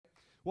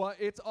Well,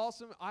 it's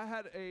awesome. I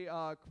had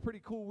a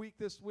pretty cool week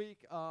this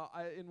week.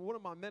 In one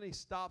of my many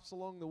stops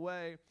along the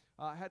way,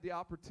 I had the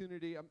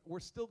opportunity.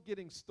 We're still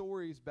getting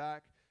stories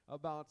back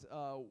about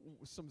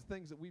some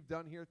things that we've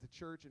done here at the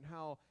church and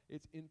how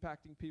it's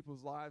impacting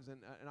people's lives. And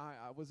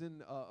I was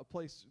in a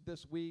place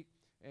this week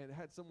and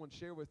had someone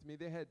share with me.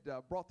 They had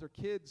brought their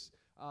kids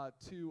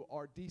to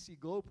our DC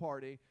Glow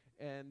party,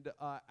 and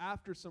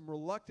after some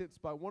reluctance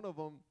by one of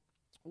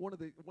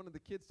the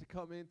kids to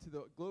come into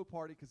the Glow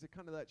party because they're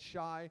kind of that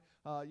shy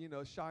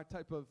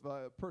type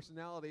of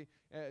personality.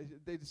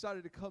 They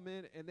decided to come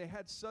in, and they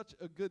had such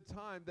a good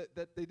time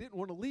that they didn't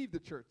want to leave the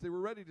church. They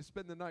were ready to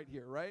spend the night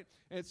here, right?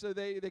 And so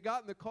they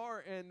got in the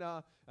car, and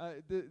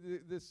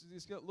this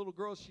little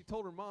girl, she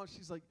told her mom,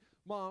 she's like,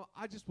 "Mom,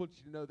 I just want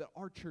you to know that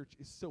our church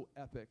is so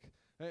epic."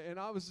 And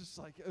I was just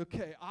like,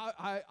 okay,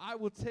 I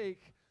will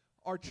take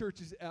our church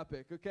is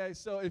epic, okay?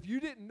 So if you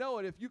didn't know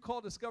it, if you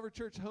call Discover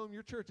Church home,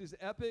 your church is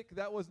epic.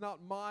 That was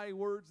not my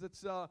words.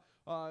 That's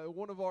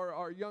one of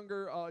our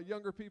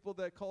younger people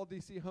that called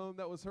DC home.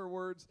 That was her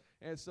words.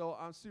 And so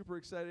I'm super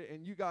excited,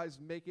 and you guys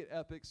make it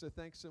epic, so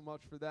thanks so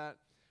much for that.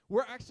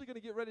 We're actually going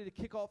to get ready to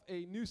kick off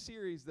a new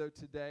series, though,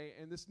 today.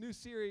 And this new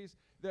series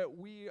that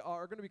we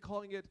are going to be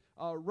calling it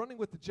Running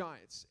with the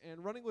Giants.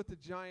 And Running with the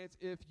Giants,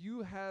 if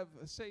you have,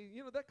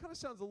 that kind of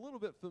sounds a little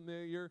bit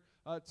familiar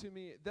to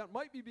me. That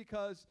might be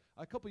because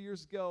a couple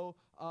years ago,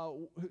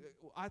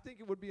 I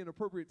think it would be an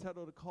appropriate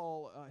title to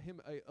call him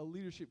a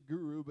leadership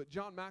guru. But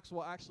John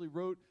Maxwell actually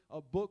wrote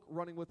a book,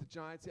 Running with the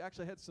Giants. He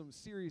actually had some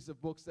series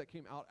of books that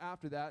came out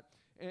after that.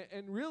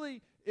 And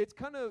really, it's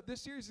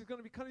this series is going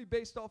to be kind of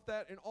based off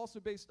that, and also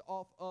based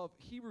off of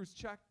Hebrews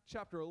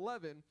chapter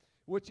 11,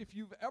 which if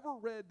you've ever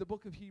read the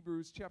book of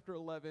Hebrews chapter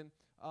 11,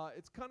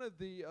 it's kind of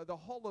the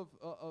hall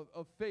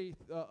of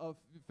faith, of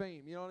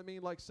fame, you know what I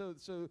mean? Like, so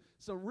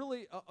some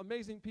really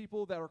amazing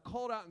people that are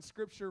called out in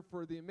Scripture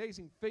for the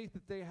amazing faith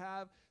that they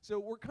have. So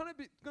we're kind of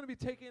going to be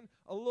taking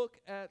a look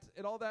at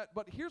all that.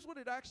 But here's what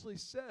it actually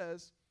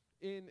says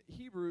in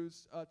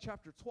Hebrews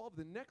chapter 12,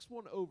 the next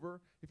one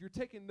over. If you're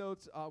taking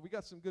notes, we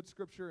got some good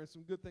scripture and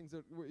some good things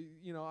that,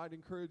 I'd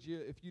encourage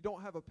you. If you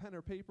don't have a pen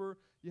or paper,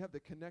 you have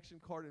the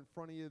connection card in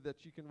front of you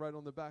that you can write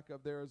on the back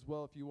of there as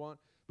well if you want.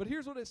 But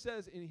here's what it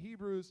says in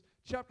Hebrews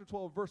chapter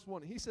 12, verse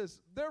 1. He says,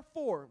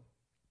 "Therefore,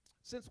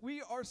 since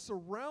we are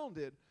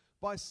surrounded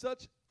by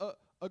such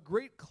a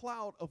great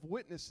cloud of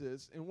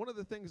witnesses," and one of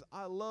the things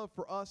I love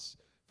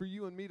for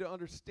you and me to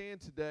understand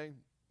today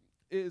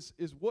is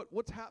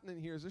what's happening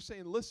here is they're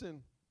saying,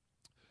 listen,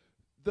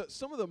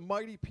 some of the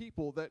mighty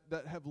people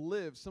that have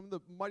lived, some of the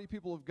mighty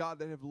people of God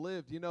that have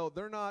lived,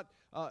 they're not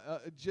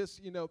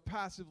just,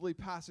 passively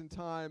passing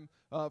time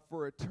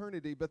for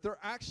eternity, but they're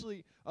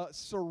actually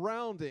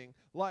surrounding.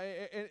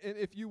 And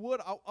if you would,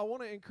 I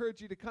want to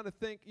encourage you to kind of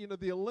think,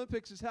 the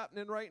Olympics is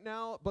happening right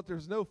now, but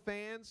there's no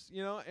fans,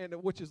 and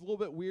which is a little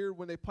bit weird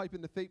when they pipe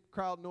in the fake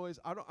crowd noise.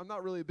 I'm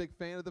not really a big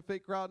fan of the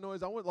fake crowd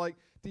noise. I would like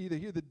to either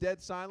hear the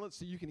dead silence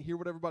so you can hear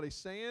what everybody's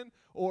saying,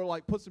 or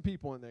like put some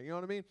people in there. You know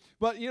what I mean?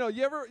 But you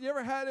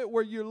ever had it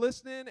where you're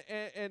listening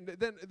and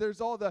then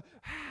there's all the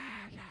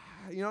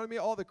you know what I mean?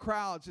 All the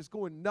crowds just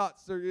going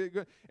nuts.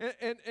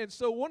 And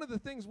so one of the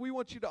things we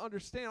want you to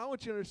understand, I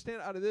want you to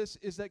understand out of this,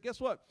 is that guess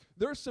what?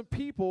 There's some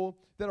people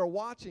that are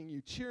watching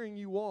you, cheering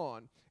you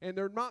on. And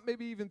they're not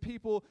maybe even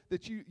people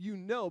that you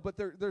know, but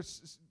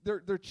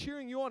they're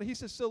cheering you on. He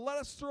says, so let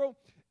us throw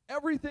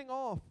everything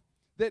off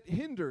that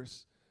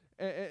hinders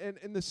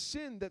and the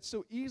sin that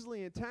so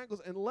easily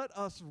entangles, and let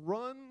us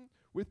run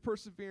with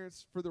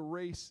perseverance for the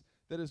race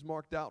that is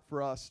marked out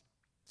for us.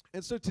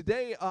 And so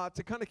today,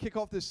 to kind of kick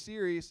off this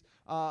series,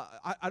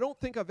 I don't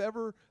think I've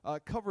ever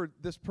covered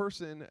this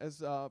person as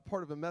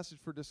part of a message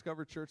for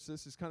Discover Church.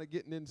 This is kind of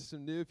getting into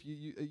some new. If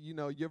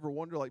you ever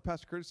wonder, like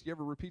Pastor Curtis, you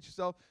ever repeat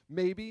yourself?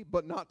 Maybe,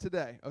 but not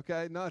today.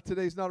 Okay,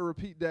 today's not a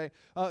repeat day.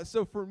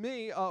 So for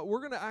me, we're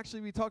going to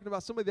actually be talking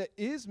about somebody that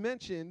is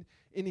mentioned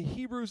in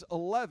Hebrews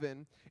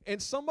 11,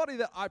 and somebody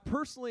that I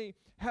personally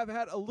have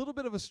had a little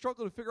bit of a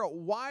struggle to figure out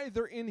why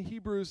they're in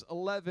Hebrews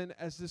 11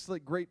 as this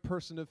like great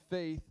person of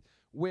faith,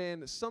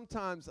 when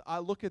sometimes I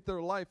look at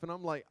their life and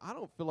I'm like, I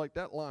don't feel like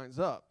that lines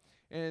up.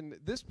 And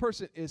this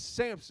person is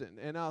Samson.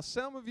 And now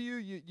some of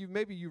you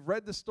maybe you've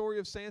read the story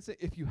of Samson.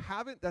 If you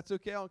haven't, that's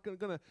okay. I'm going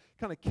to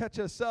kind of catch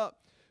us up.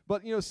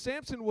 But,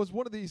 Samson was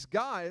one of these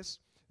guys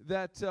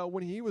that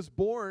when he was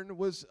born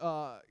was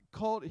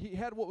he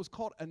had what was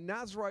called a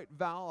Nazirite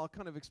vow. I'll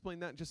kind of explain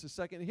that in just a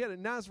second. He had a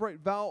Nazirite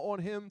vow on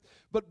him,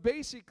 but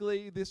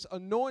basically this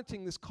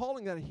anointing, this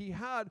calling that he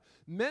had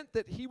meant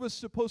that he was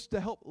supposed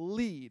to help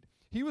lead.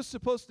 He was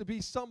supposed to be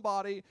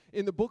somebody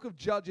in the book of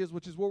Judges,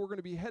 which is where we're going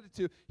to be headed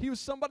to. He was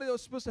somebody that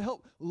was supposed to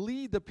help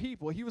lead the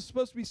people. He was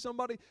supposed to be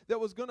somebody that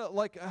was going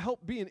to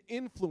help be an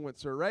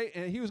influencer, right?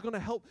 And he was going to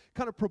help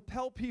kind of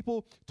propel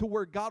people to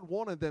where God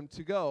wanted them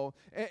to go.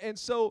 And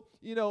so,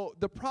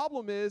 the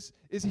problem is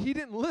he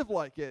didn't live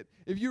like it.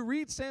 If you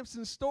read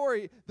Samson's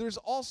story, there's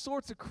all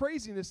sorts of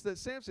craziness that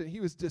Samson, he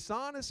was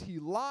dishonest, he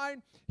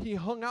lied, he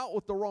hung out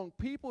with the wrong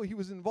people, he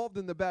was involved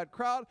in the bad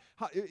crowd.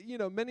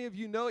 Many of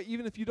you know,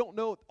 even if you don't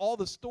know all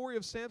the story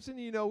of Samson,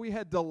 we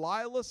had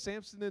Delilah,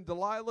 Samson and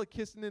Delilah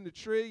kissing in the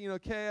tree,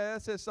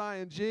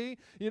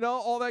 Kissing,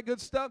 all that good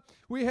stuff.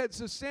 We had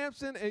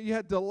Samson and you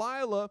had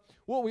Delilah.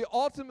 What we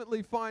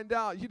ultimately find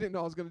out, you didn't know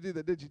I was going to do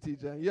that, did you,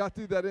 TJ? Yeah, I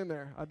threw that in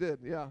there. I did,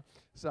 yeah.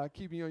 So I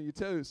keep you on your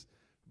toes.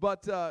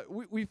 But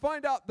we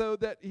find out, though,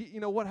 that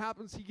what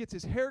happens, he gets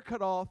his hair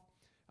cut off.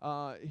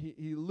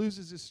 He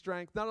loses his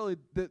strength. Not only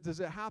does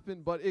it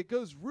happen, but it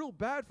goes real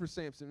bad for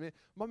Samson, man.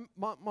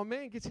 My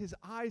man gets his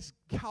eyes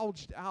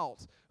gouged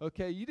out,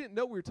 okay? You didn't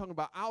know we were talking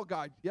about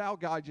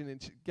gouging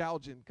and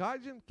gouging.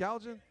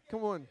 Gouging?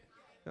 Come on.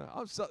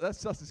 That's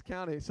Sussex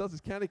County. Sussex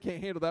County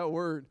can't handle that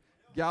word,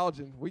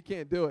 gouging. We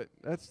can't do it.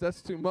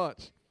 That's too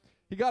much.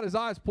 He got his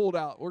eyes pulled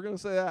out. We're going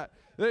to say that.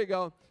 There you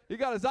go. He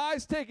got his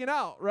eyes taken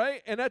out,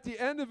 right? And at the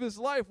end of his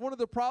life, one of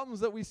the problems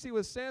that we see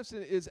with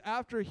Samson is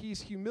after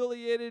he's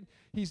humiliated,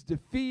 he's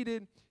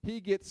defeated, he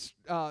gets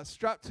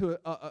strapped to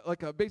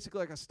basically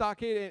like a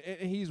stockade,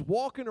 and he's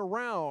walking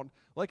around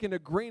like in a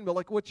grain mill,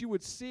 like what you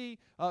would see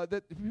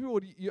that people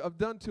would have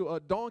done to a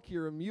donkey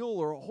or a mule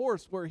or a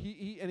horse, where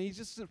he's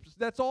just,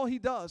 that's all he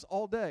does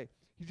all day.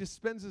 He just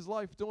spends his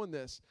life doing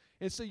this.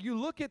 And so you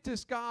look at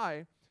this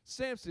guy,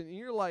 Samson, and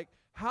you're like,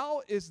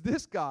 how is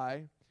this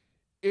guy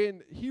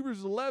in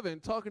Hebrews 11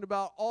 talking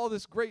about all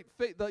this great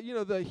faith,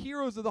 the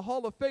heroes of the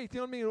Hall of Faith,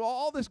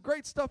 all this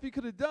great stuff he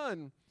could have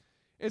done?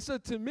 And so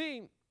to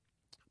me,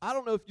 I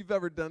don't know if you've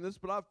ever done this,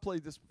 but I've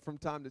played this from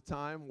time to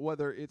time,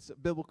 whether it's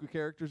biblical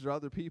characters or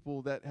other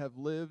people that have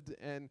lived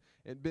and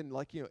been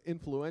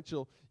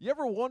influential. You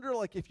ever wonder,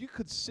 if you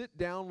could sit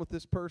down with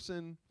this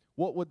person,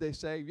 what would they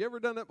say? Have you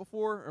ever done that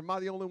before? Or am I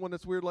the only one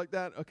that's weird like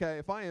that? Okay,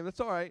 if I am, that's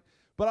all right.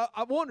 But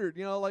I wondered,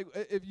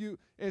 if you,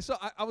 and so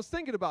I was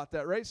thinking about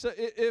that, right? So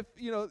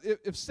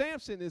if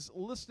Samson is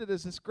listed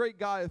as this great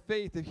guy of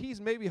faith, if he's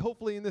maybe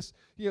hopefully in this,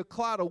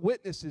 cloud of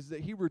witnesses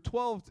that Hebrews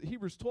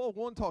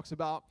 12:1 talks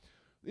about,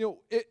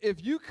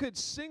 if you could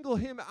single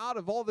him out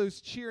of all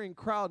those cheering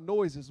crowd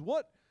noises,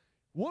 what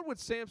would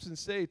Samson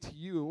say to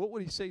you? What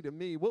would he say to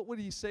me? What would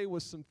he say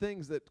was some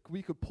things that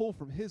we could pull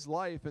from his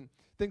life and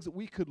things that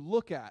we could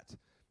look at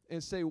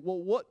and say, well,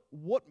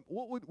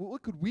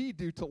 what could we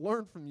do to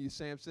learn from you,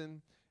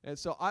 Samson? And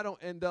so I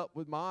don't end up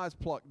with my eyes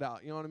plucked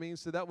out. You know what I mean?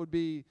 So that would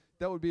be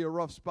a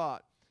rough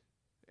spot.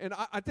 And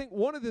I think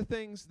one of the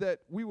things that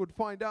we would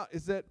find out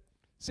is that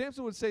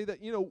Samson would say that,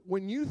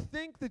 when you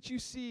think that you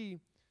see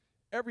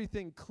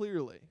everything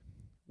clearly,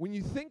 when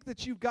you think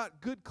that you've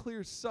got good,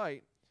 clear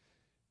sight,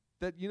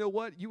 that you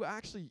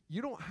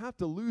don't have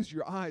to lose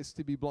your eyes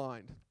to be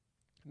blind.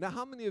 Now,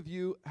 how many of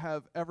you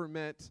have ever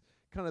met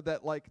kind of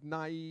that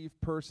naive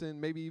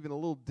person, maybe even a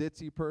little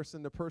ditzy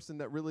person, the person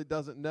that really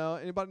doesn't know?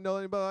 Anybody know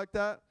anybody like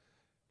that?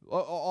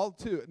 All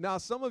two. Now,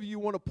 some of you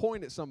want to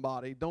point at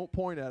somebody. Don't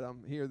point at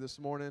them here this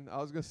morning. I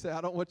was going to say,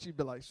 I don't want you to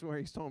be like, swear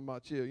he's talking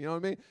about you. You know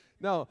what I mean?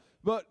 No.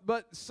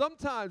 But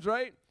sometimes,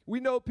 right, we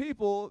know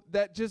people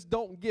that just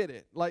don't get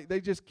it. They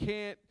just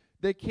can't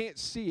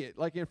see it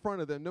in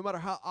front of them, no matter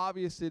how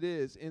obvious it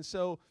is. And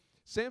so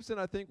Samson,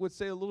 I think, would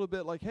say a little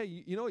bit hey,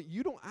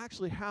 you don't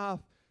actually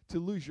have to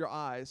lose your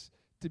eyes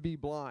to be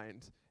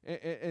blind.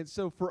 And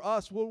so for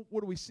us, what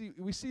do we see?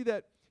 We see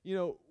that,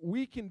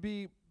 we can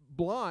be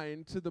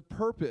blind to the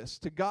purpose,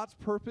 to God's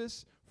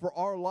purpose for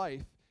our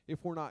life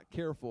if we're not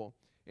careful.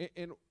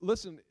 And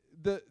listen,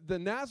 the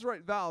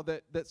Nazarite vow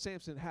that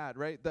Samson had,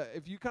 right?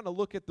 If you kind of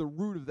look at the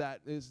root of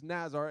that is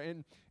Nazar.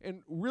 And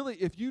really,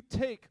 if you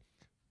take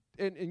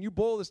and you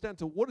boil this down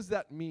to what does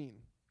that mean?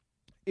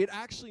 It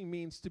actually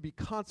means to be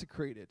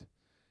consecrated.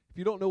 If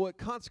you don't know what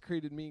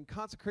consecrated means,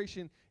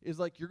 consecration is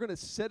you're going to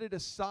set it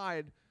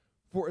aside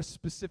for a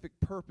specific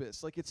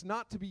purpose. It's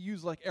not to be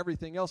used like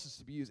everything else is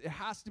to be used. It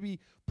has to be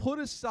put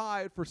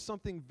aside for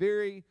something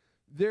very,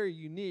 very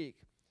unique.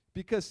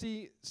 Because,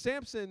 see,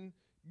 Samson,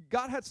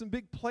 God had some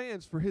big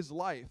plans for his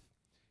life.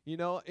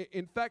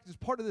 In fact, as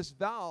part of this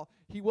vow,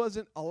 he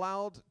wasn't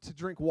allowed to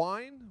drink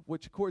wine,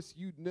 which, of course,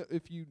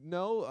 if you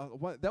know,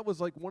 that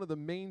was one of the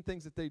main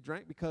things that they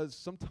drank, because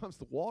sometimes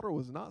the water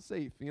was not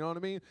safe. You know what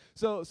I mean?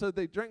 So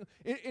they drank.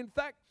 In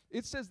fact,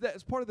 it says that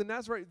as part of the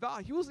Nazarite vow,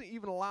 he wasn't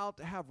even allowed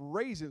to have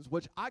raisins,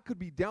 which I could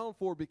be down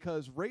for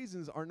because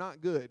raisins are not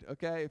good.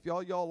 Okay, if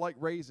y'all like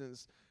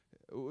raisins.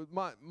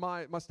 My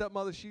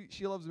stepmother,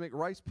 she loves to make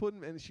rice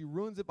pudding, and she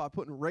ruins it by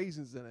putting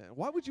raisins in it.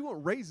 Why would you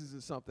want raisins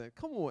in something?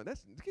 Come on,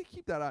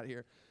 keep that out of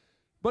here.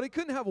 But he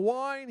couldn't have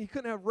wine. He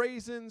couldn't have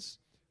raisins.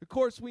 Of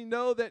course, we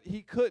know that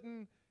he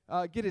couldn't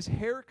get his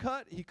hair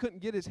cut. He couldn't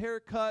get his hair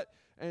cut,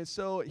 and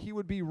so he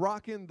would be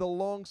rocking the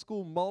long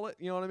school mullet.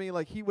 You know what I mean?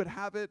 He would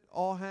have it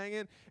all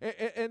hanging.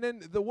 And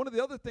then one of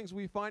the other things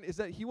we find is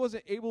that he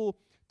wasn't able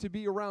to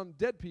be around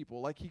dead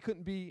people. He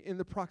couldn't be in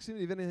the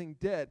proximity of anything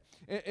dead.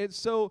 And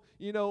so,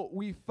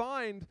 we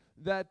find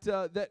that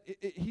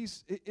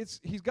he's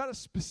got a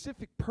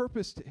specific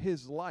purpose to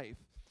his life.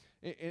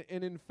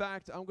 And in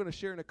fact, I'm going to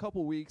share in a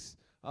couple weeks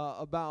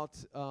about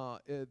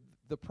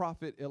the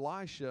prophet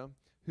Elisha,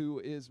 who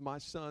is my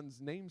son's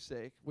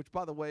namesake, which,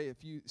 by the way,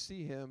 if you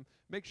see him,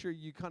 make sure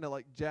you kind of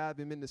like jab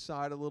him in the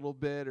side a little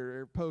bit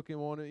or poke him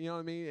on it, you know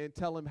what I mean, and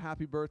tell him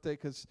happy birthday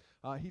because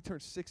he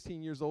turns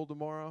 16 years old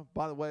tomorrow.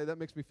 By the way, that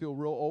makes me feel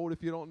real old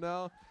if you don't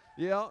know.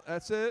 Yeah,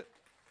 that's it.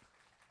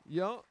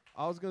 Yeah,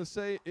 I was going to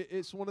say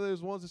it's one of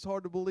those ones that's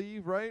hard to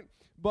believe, right?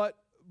 But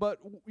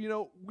you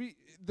know,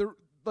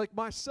 like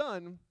my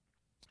son,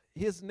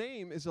 his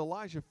name is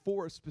Elijah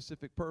for a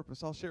specific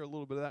purpose. I'll share a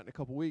little bit of that in a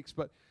couple weeks.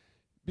 But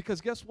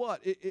because guess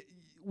what?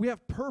 We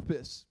have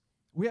purpose.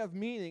 We have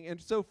meaning. And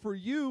so for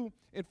you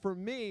and for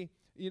me,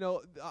 you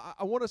know,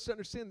 I want us to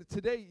understand that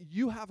today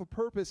you have a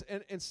purpose.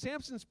 And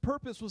Samson's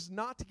purpose was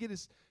not to get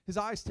his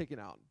eyes taken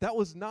out. That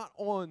was not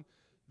on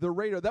the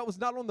radar. That was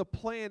not on the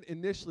plan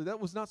initially. That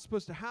was not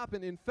supposed to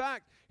happen. In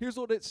fact, here's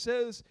what it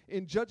says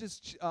in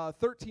Judges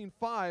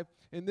 13:5,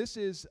 and this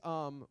is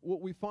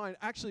what we find.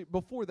 Actually,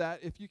 before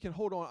that, if you can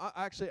hold on,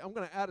 I'm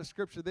going to add a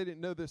scripture. They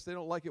didn't know this. They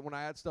don't like it when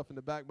I add stuff in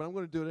the back, but I'm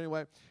going to do it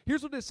anyway.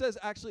 Here's what it says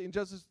actually in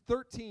Judges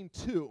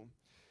 13:2.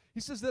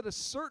 He says that a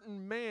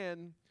certain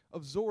man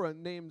of Zorah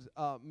named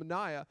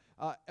Maniah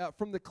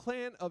from the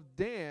clan of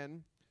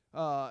Dan,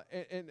 from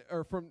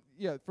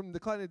the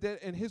clan of Dan,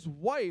 and his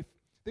wife,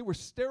 they were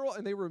sterile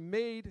and they were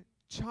made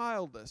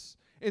childless.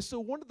 And so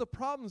one of the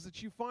problems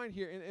that you find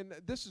here, and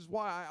this is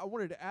why I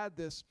wanted to add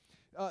this,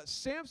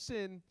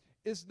 Samson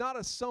is not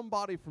a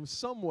somebody from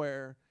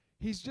somewhere.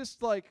 He's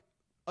just like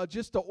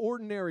just an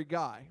ordinary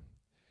guy.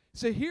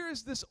 So here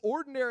is this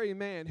ordinary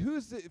man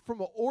who's from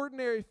an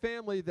ordinary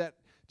family that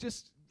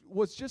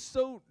was just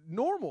so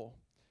normal,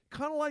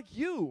 kind of like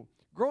you.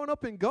 Growing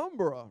up in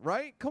Gumboro,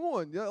 right? Come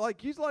on.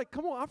 Like he's like,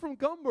 come on, I'm from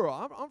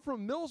Gumboro. I'm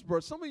from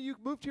Millsboro. Some of you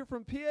moved here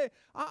from PA.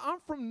 I'm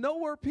from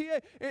nowhere,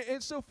 PA.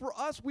 And so for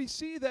us, we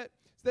see that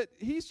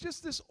he's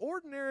just this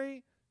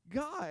ordinary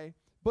guy,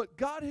 but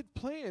God had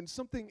planned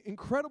something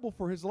incredible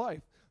for his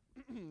life.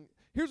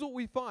 Here's what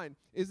we find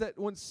is that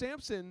when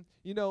Samson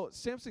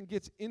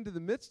gets into the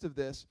midst of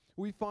this,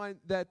 we find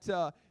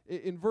that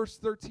in verse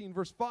 13,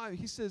 verse 5,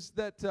 he says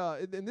that,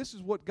 and this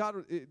is what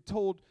God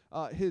told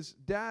his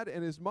dad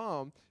and his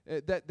mom,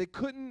 that they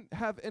couldn't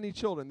have any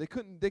children. They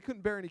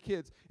couldn't bear any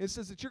kids. It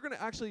says that you're going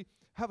to actually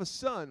have a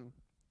son,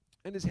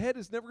 and his head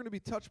is never going to be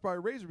touched by a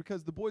razor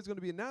because the boy's going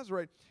to be a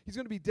Nazarite. He's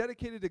going to be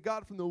dedicated to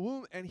God from the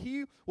womb, and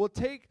he will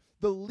take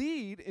the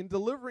lead in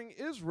delivering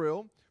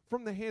Israel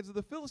from the hands of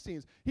the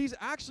Philistines. He's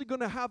actually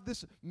going to have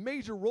this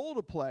major role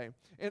to play.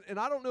 And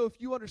I don't know if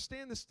you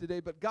understand this today,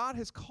 but God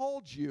has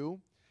called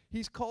you.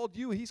 He's called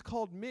you. He's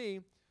called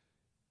me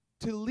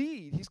to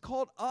lead. He's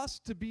called us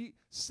to be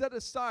set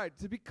aside,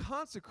 to be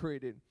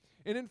consecrated.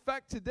 And in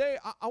fact, today,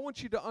 I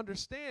want you to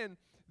understand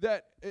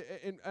that,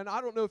 and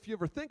I don't know if you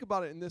ever think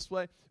about it in this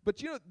way,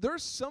 but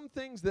there's some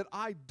things that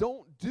I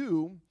don't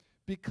do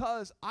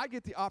because I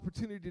get the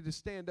opportunity to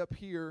stand up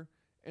here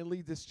and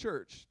lead this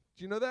church.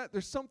 Do you know that?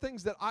 There's some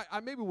things that I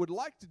maybe would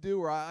like to do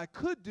or I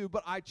could do,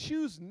 but I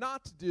choose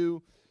not to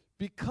do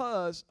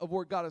because of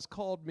what God has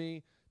called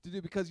me to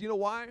do. Because you know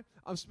why?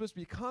 I'm supposed to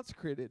be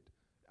consecrated.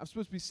 I'm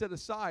supposed to be set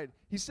aside.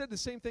 He said the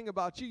same thing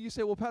about you. You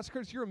say, well, Pastor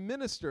Curtis, you're a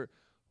minister.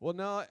 Well,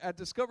 no, at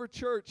Discover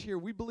Church here,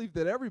 we believe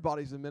that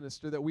everybody's a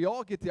minister, that we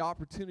all get the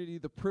opportunity,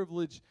 the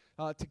privilege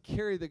to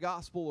carry the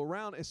gospel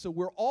around. And so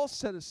we're all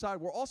set aside.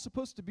 We're all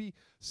supposed to be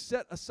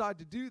set aside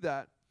to do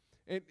that.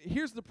 And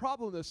here's the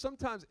problem, though.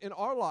 Sometimes in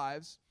our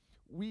lives,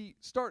 we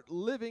start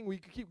living, we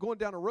keep going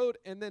down a road,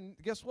 and then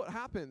guess what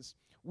happens?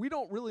 We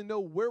don't really know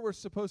where we're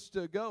supposed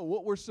to go,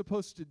 what we're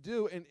supposed to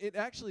do. And it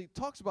actually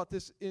talks about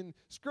this in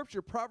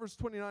Scripture. Proverbs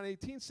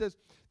 29:18 says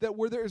that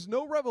where there is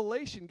no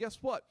revelation, guess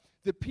what?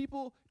 The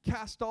people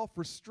cast off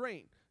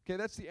restraint. Okay,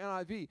 that's the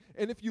NIV.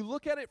 And if you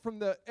look at it from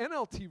the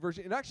NLT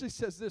version, it actually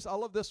says this. I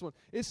love this one.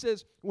 It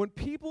says, when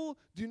people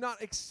do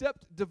not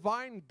accept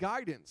divine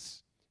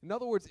guidance, in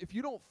other words, if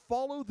you don't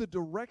follow the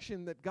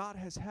direction that God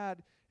has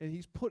had and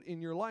he's put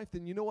in your life,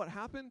 then you know what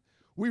happened?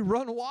 We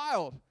run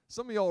wild.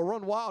 Some of y'all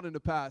run wild in the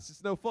past.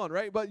 It's no fun,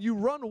 right? But you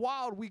run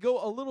wild. We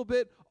go a little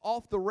bit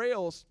off the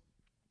rails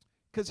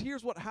because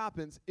here's what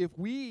happens. If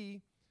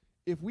we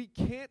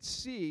can't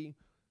see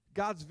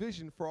God's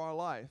vision for our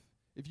life,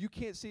 if you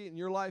can't see it in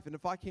your life and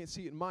if I can't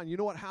see it in mine, you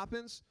know what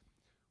happens?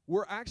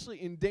 We're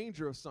actually in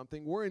danger of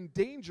something. We're in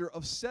danger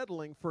of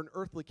settling for an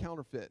earthly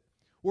counterfeit.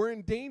 We're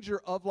in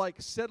danger of like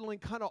settling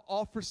kind of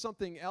off for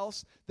something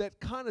else that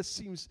kind of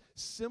seems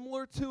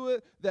similar to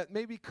it, that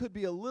maybe could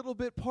be a little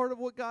bit part of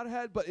what God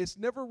had, but it's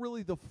never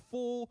really the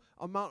full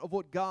amount of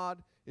what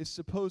God is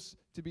supposed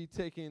to be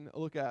taking a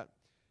look at.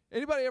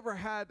 Anybody ever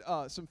had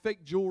some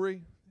fake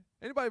jewelry?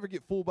 Anybody ever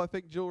get fooled by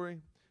fake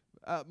jewelry?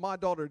 My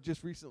daughter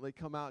just recently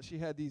come out. She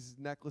had these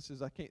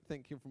necklaces. I can't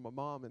think came from my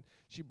mom, and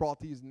she brought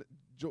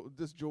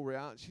this jewelry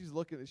out. She's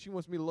looking. She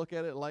wants me to look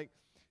at it like,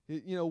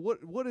 you know,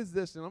 what is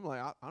this? And I'm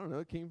like, I don't know.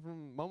 It came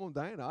from Mom and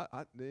Diana.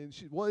 And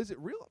she, well, is it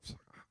real?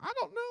 I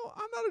don't know.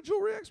 I'm not a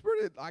jewelry expert.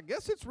 I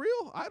guess it's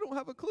real. I don't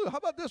have a clue. How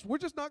about this? We're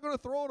just not going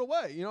to throw it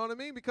away. You know what I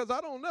mean? Because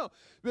I don't know.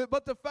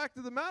 But the fact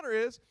of the matter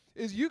is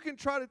you can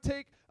try to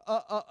take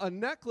a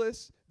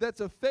necklace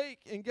that's a fake,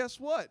 and guess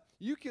what?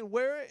 You can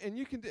wear it, and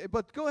you can,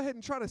 but go ahead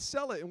and try to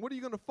sell it, and what are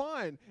you going to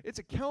find? It's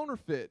a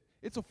counterfeit.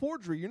 It's a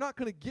forgery. You're not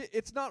going to get,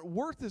 it's not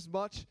worth as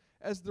much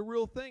as the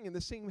real thing, and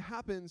the same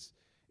happens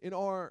in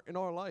our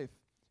life,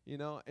 you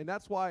know, and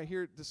that's why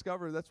here at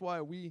Discover, that's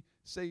why we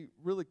say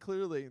really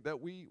clearly that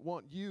we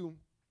want you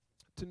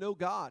to know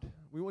God.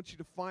 We want you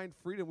to find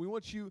freedom. We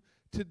want you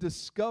to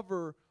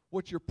discover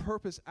what your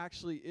purpose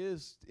actually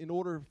is in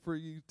order for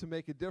you to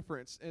make a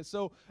difference. And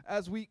so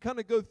as we kind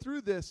of go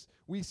through this,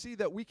 we see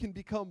that we can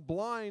become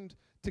blind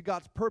to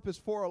God's purpose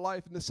for our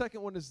life. And the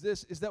second one is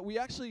this, is that we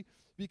actually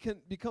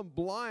become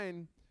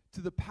blind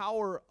to the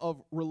power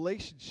of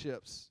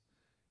relationships.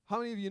 How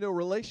many of you know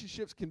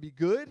relationships can be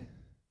good?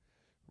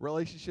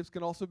 Relationships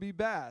can also be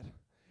bad.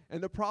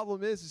 And the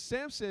problem is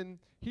Samson,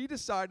 he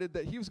decided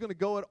that he was going to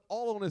go it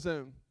all on his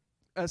own.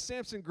 As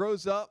Samson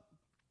grows up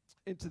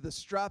into the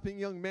strapping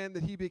young man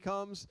that he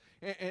becomes,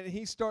 and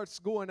he starts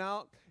going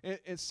out,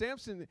 and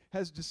Samson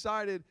has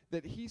decided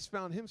that he's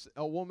found him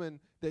a woman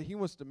that he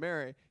wants to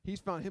marry.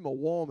 He's found him a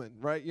woman,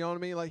 right? You know what I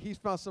mean? Like, he's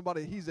found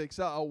somebody, he's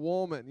excited, a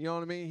woman, you know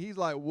what I mean? He's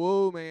like,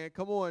 whoa, man,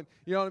 come on,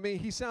 you know what I mean?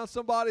 He found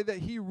somebody that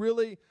he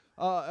really,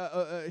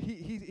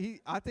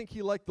 I think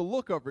he liked the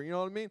look of her, you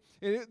know what I mean?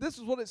 And this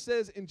is what it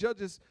says in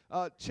Judges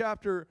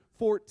chapter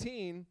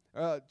 14,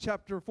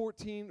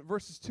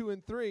 verses 2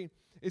 and 3.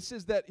 It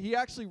says that he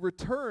actually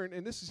returned,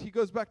 and he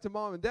goes back to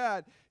mom and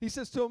dad. He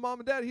says to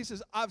mom and dad, he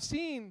says, I've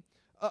seen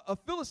a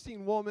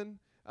Philistine woman,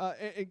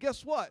 and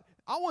guess what?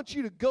 I want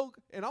you to go,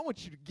 and I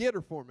want you to get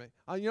her for me.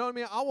 You know what I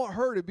mean? I want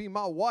her to be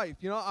my wife.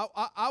 You know,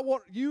 I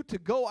want you to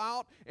go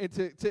out,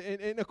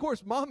 and of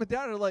course, mom and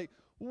dad are like,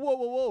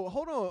 whoa,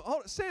 hold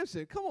on,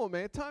 Samson, come on,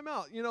 man, time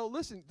out. You know,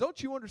 listen,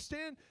 don't you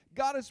understand?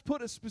 God has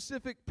put a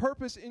specific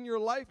purpose in your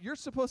life. You're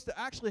supposed to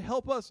actually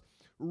help us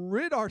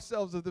rid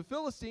ourselves of the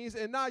Philistines,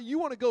 and now you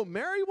want to go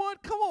marry one?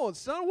 Come on,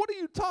 son, what are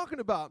you talking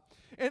about?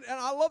 And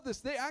I love this.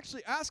 They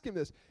actually ask him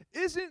this.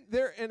 Isn't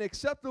there an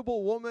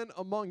acceptable woman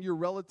among your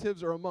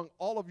relatives or among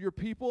all of your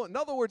people? In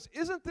other words,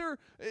 isn't there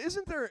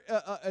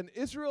an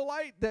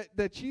Israelite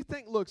that you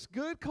think looks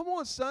good? Come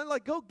on, son,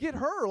 like, go get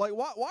her. Like,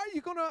 why are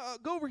you going to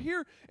go over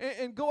here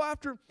and go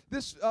after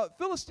this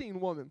Philistine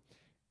woman?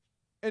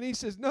 And he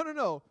says,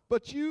 no,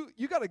 but you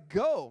got to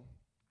go.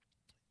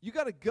 You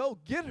got to go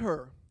get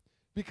her.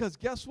 Because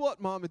guess what,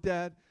 mom and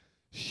dad?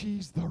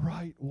 She's the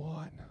right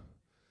one.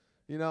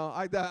 You know,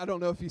 I don't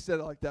know if he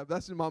said it like that, but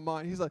that's in my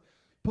mind. He's like,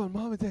 but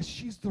mom and dad,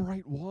 she's the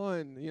right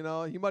one. You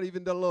know, he might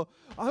even done a little,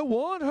 I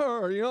want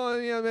her. You know what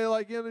I mean?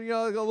 Like, you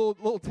know, like a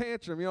little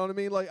tantrum. You know what I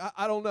mean? Like,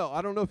 I don't know.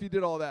 I don't know if he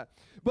did all that.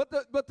 But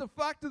the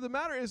fact of the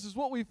matter is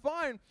what we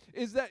find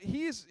is that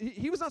he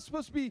was not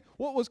supposed to be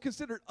what was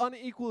considered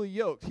unequally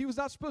yoked. He was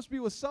not supposed to be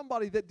with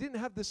somebody that didn't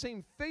have the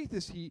same faith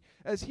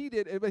as he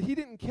did, but he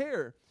didn't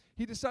care.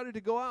 He decided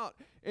to go out,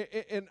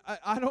 and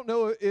I don't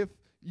know if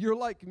you're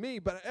like me,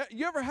 but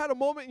you ever had a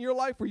moment in your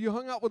life where you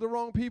hung out with the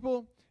wrong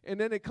people, and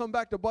then they come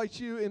back to bite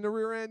you in the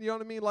rear end? You know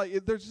what I mean?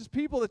 Like, there's just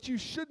people that you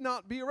should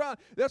not be around.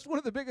 That's one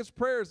of the biggest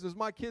prayers as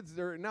my kids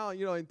are now,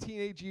 you know, in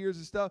teenage years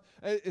and stuff,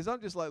 is I'm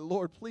just like,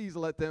 Lord, please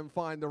let them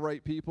find the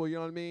right people, you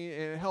know what I mean,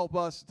 and help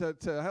us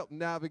to help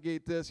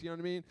navigate this, you know what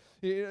I mean?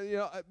 You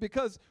know,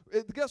 because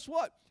guess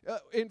what?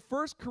 In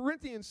 1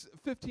 Corinthians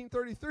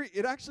 15:33,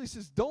 it actually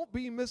says, don't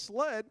be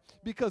misled,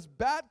 because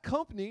bad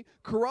company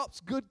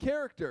corrupts good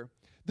character.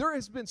 There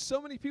has been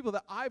so many people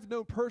that I've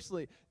known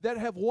personally that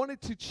have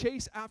wanted to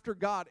chase after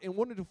God and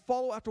wanted to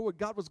follow after what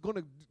God was going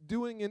to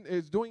doing in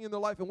their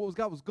life and what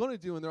God was going to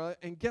do in their life.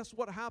 And guess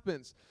what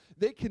happens?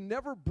 They can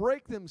never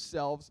break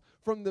themselves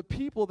from the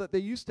people that they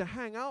used to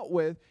hang out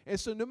with. And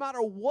so no matter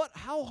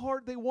how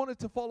hard they wanted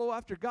to follow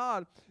after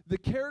God, the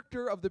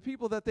character of the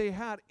people that they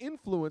had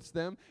influenced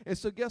them. And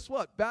so guess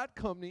what? Bad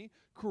company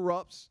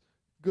corrupts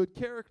good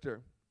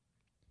character.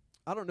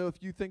 I don't know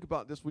if you think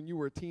about this when you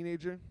were a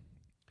teenager.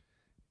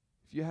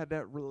 If you had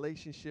that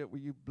relationship where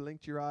you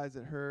blinked your eyes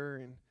at her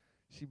and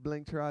she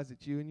blinked her eyes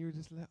at you, and you were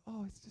just like,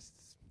 oh, it's just,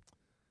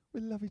 we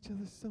love each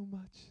other so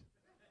much.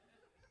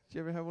 Did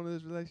you ever have one of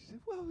those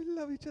relationships? Well, we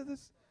love each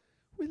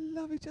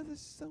other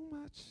so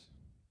much.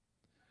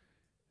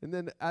 And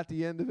then at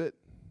the end of it,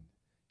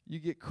 you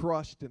get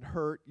crushed and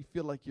hurt. You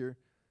feel like your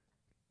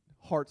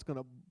heart's going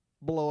to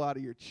blow out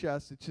of your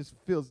chest. It just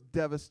feels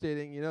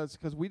devastating. You know, it's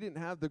because we didn't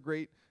have the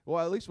great,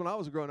 well, at least when I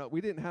was growing up, we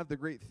didn't have the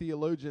great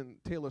theologian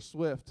Taylor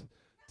Swift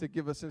to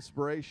give us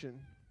inspiration.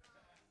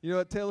 You know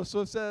what Taylor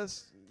Swift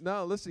says?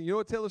 No, listen, you know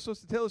what Taylor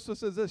Swift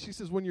says this. She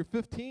says, when you're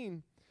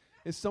 15,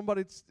 if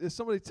somebody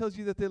tells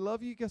you that they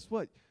love you, guess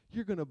what?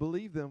 You're going to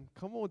believe them.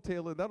 Come on,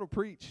 Taylor, that'll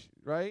preach,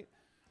 right?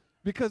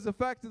 Because the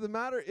fact of the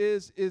matter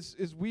is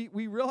we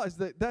realize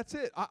that that's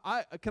it.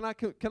 Can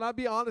I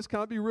be honest? Can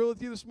I be real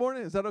with you this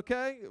morning? Is that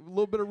okay? A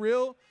little bit of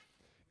real?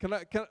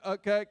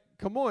 Okay,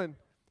 come on.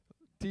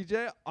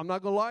 TJ, I'm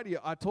not going to lie to you.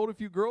 I told a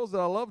few girls that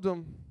I loved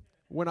them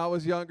when I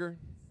was younger.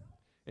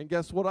 And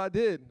guess what I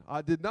did?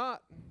 I did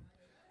not.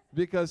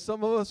 Because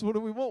some of us, what do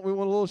we want? We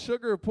want a little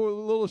sugar, pour a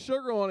little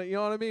sugar on it. You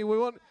know what I mean? We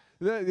want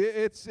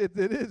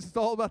It's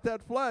all about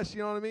that flesh, you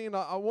know what I mean?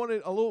 I want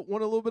a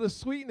little bit of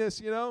sweetness,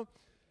 you know?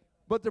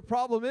 But the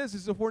problem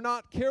is if we're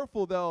not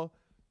careful, though,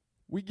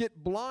 we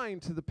get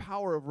blind to the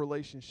power of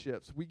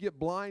relationships. We get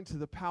blind to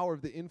the power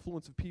of the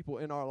influence of people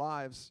in our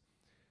lives.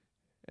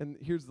 And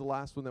here's the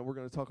last one that we're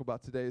going to talk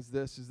about today is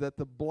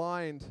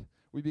that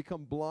we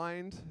become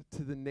blind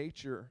to the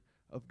nature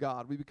of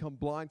God. We become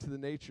blind to the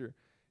nature.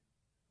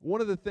 One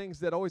of the things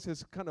that always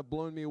has kind of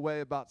blown me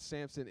away about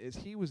Samson is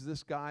he was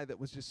this guy that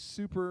was just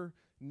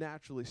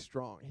supernaturally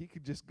strong. He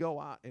could just go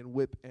out and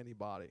whip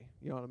anybody.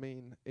 You know what I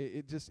mean?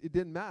 It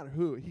didn't matter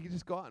who. He could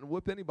just go out and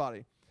whip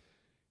anybody.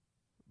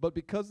 But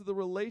because of the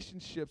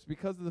relationships,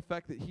 because of the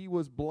fact that he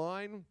was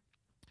blind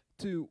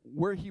to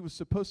where he was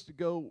supposed to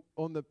go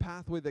on the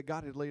pathway that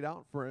God had laid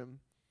out for him,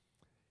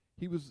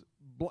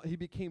 he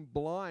became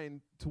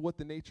blind to what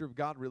the nature of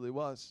God really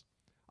was.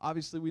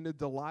 Obviously, we know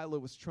Delilah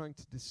was trying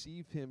to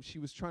deceive him. She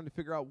was trying to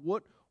figure out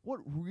what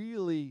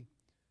really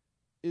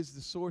is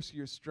the source of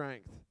your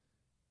strength.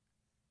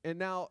 And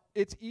now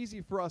it's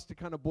easy for us to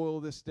kind of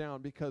boil this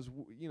down because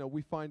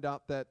we find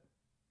out that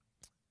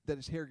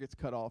his hair gets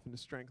cut off and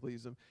his strength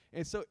leaves him.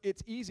 And so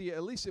it's easy,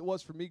 at least it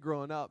was for me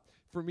growing up,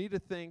 for me to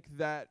think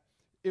that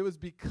it was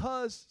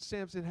because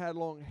Samson had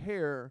long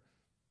hair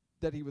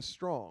that he was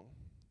strong.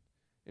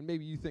 And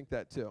maybe you think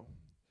that too.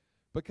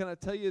 But can I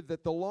tell you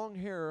that the long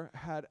hair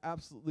had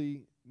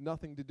absolutely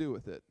nothing to do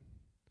with it?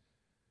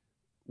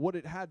 What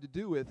it had to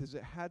do with is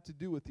it had to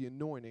do with the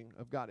anointing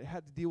of God. It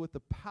had to deal with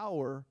the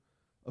power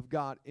of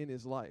God in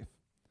his life.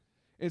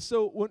 And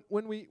so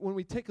when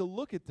we take a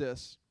look at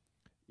this,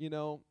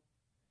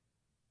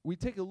 we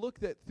take a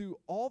look at through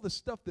all the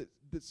stuff that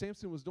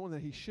Samson was doing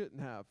that he shouldn't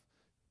have,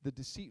 the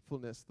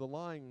deceitfulness, the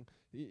lying,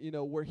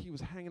 where he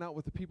was hanging out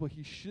with the people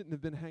he shouldn't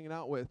have been hanging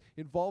out with,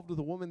 involved with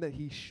a woman that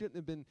he shouldn't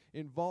have been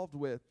involved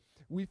with.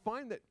 We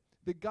find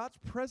that God's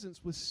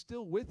presence was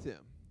still with him.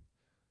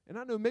 And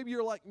I know maybe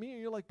you're like me and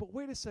you're like, but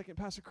wait a second,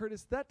 Pastor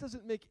Curtis, that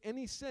doesn't make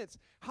any sense.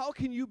 How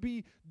can you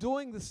be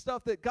doing the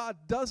stuff that God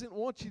doesn't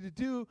want you to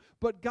do,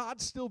 but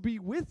God still be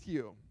with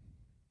you?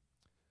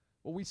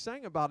 Well, we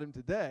sang about him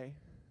today.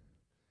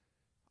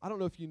 I don't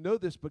know if you know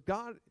this, but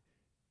God,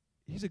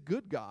 he's a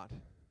good God.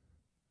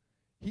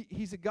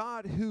 He's a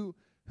God who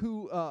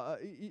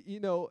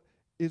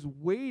is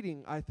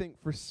waiting, I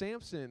think, for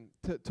Samson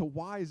to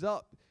wise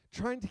up,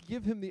 trying to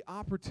give him the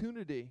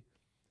opportunity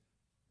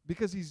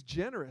because he's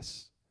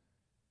generous.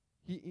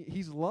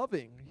 He's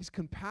loving. He's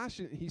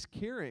compassionate. He's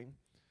caring.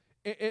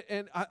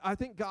 And I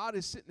think God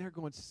is sitting there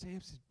going,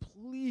 Samson,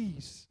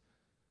 please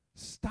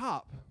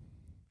stop.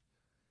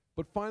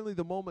 But finally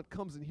the moment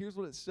comes, and here's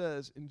what it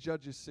says in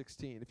Judges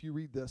 16. If you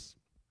read this,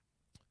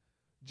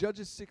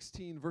 Judges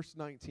 16, verse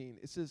 19,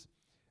 it says,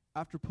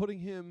 after putting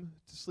him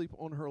to sleep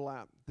on her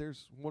lap,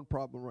 there's one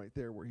problem right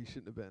there where he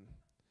shouldn't have been.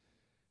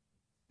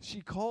 She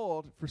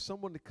called for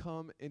someone to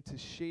come and to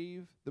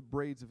shave the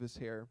braids of his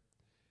hair,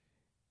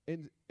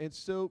 and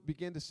so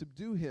began to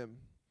subdue him.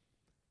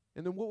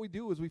 And then what we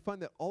do is we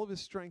find that all of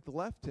his strength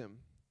left him.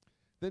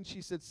 Then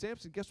she said,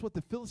 Samson, guess what?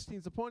 The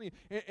Philistines upon you.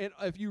 And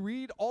if you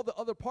read all the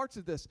other parts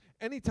of this,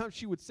 anytime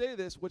she would say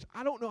this, which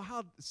I don't know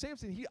how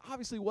Samson, he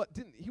obviously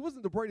he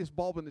wasn't the brightest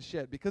bulb in the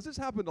shed because this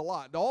happened a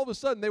lot. And all of a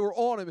sudden they were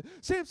on him.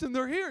 Samson,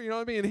 they're here. You know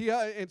what I mean?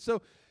 And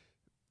so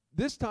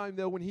this time,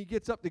 though, when he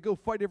gets up to go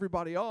fight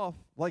everybody off,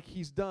 like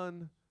he's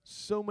done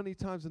so many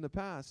times in the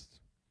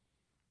past,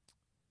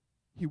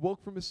 he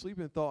woke from his sleep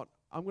and thought,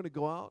 I'm going to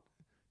go out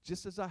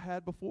just as I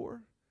had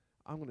before.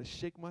 I'm going to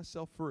shake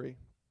myself free.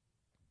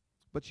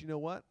 But you know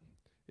what?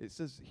 It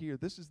says here,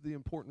 this is the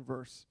important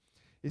verse.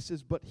 It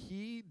says, but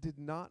he did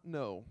not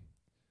know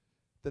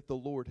that the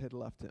Lord had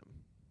left him.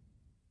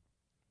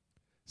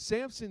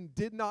 Samson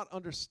did not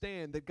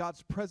understand that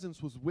God's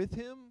presence was with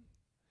him,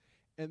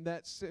 and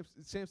that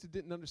Samson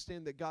didn't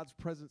understand that God's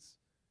presence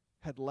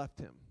had left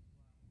him.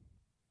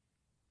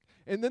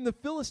 And then the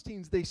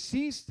Philistines, they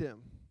seized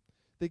him.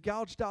 They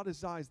gouged out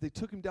his eyes. They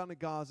took him down to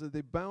Gaza. They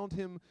bound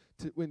him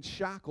in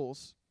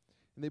shackles,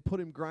 and they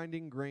put him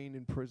grinding grain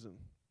in prison.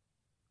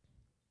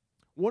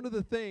 One of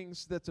the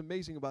things that's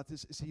amazing about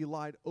this is he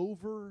lied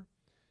over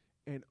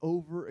and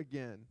over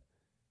again,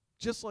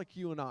 just like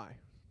you and I.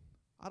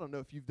 I don't know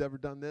if you've ever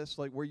done this,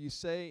 like where you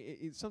say,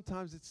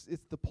 sometimes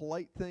it's the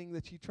polite thing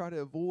that you try to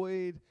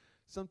avoid.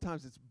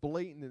 Sometimes it's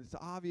blatant and it's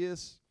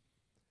obvious.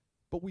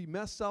 But we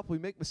mess up, we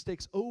make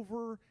mistakes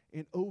over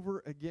and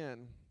over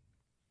again.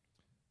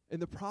 And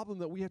the problem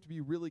that we have to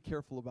be really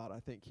careful about, I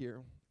think,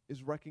 here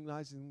is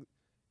recognizing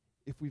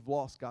if we've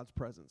lost God's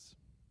presence.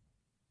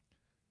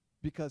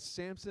 Because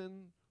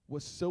Samson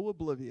was so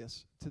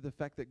oblivious to the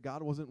fact that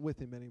God wasn't with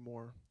him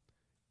anymore,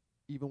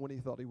 even when he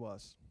thought he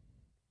was.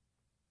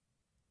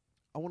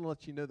 I want to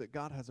let you know that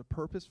God has a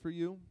purpose for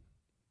you.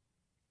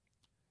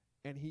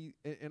 And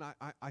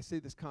I say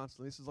this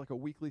constantly. This is like a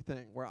weekly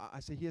thing where I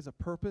say he has a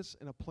purpose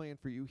and a plan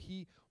for you.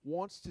 He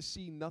wants to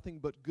see nothing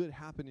but good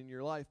happen in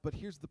your life. But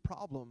here's the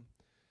problem,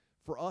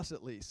 for us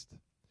at least,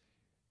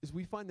 is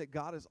we find that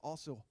God is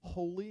also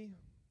holy.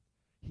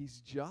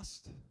 He's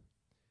just.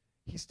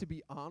 He's to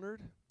be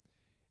honored.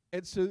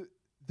 And so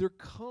there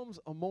comes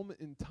a moment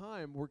in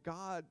time where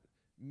God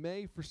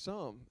may, for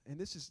some, and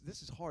this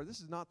is hard. This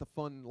is not the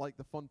fun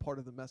part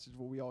of the message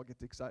where we all get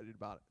excited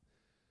about it.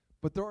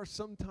 But there are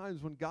some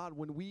times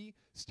when we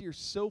steer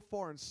so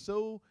far and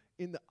so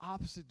in the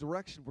opposite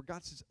direction, where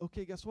God says,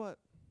 okay, guess what?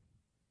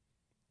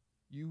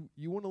 You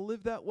want to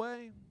live that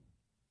way?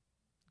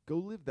 Go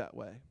live that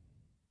way.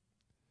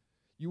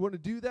 You want to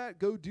do that?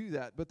 Go do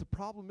that. But the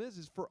problem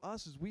is for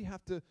us is we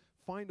have to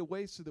find a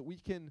way so that we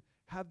can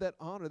have that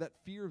honor, that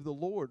fear of the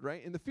Lord,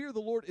 right? And the fear of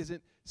the Lord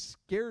isn't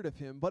scared of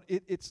him, but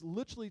it's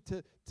literally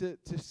to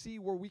see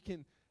where we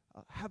can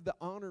have the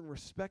honor and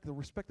respect, the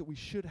respect that we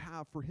should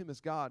have for him as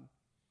God.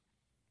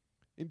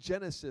 In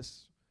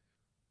Genesis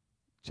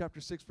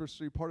chapter 6, verse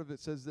 3, part of it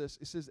says this.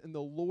 It says, and the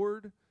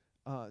Lord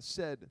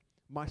said,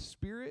 my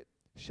spirit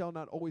shall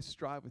not always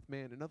strive with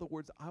man. In other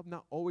words, I'm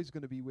not always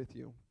going to be with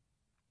you.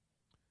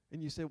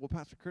 And you say, well,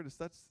 Pastor Curtis,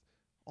 that's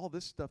all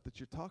this stuff that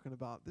you're talking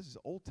about. This is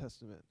Old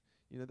Testament.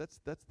 You know,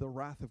 that's the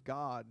wrath of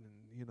God. And,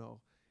 you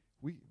know,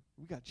 we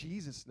got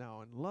Jesus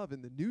now and love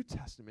in the New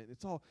Testament.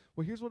 It's all,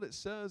 well, here's what it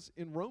says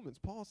in Romans.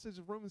 Paul says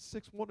in Romans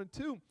 6, 1 and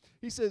 2.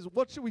 He says,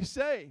 what should we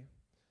say?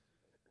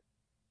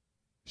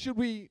 Should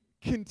we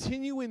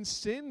continue in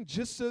sin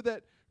just so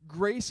that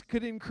grace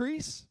could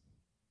increase?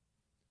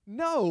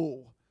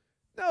 No.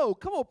 No,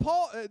 come on,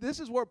 Paul. This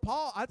is where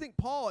I think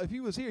Paul, if he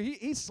was here,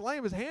 he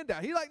slammed his hand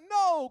down. He's like,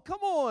 no,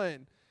 come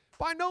on.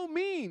 By no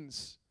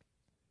means.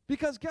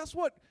 Because guess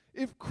what?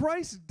 If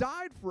Christ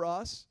died for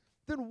us,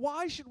 then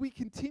why should we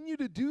continue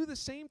to do the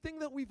same thing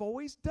that we've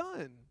always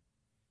done?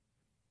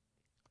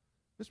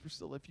 Miss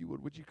Priscilla, if you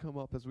would you come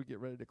up as we get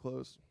ready to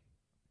close?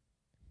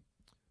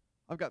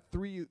 I've got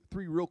three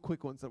real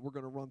quick ones that we're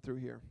going to run through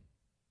here.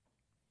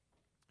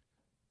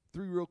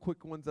 Three real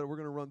quick ones that we're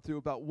going to run through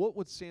about what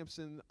would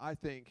Samson, I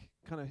think,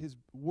 kind of his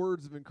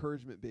words of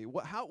encouragement be.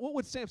 What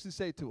would Samson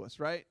say to us,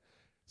 right?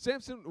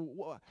 Samson,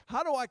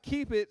 how do I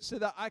keep it so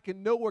that I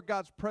can know where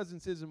God's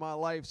presence is in my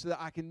life, so that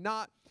I can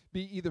not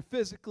be either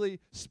physically,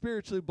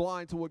 spiritually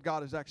blind to what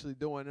God is actually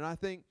doing? And I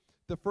think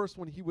the first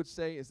one he would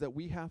say is that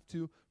we have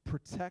to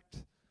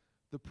protect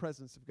the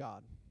presence of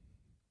God.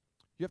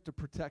 You have to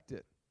protect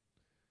it.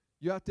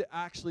 You have to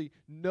actually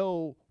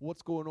know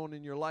what's going on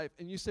in your life.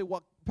 And you say,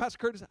 well, Pastor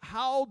Curtis,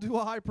 how do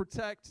I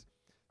protect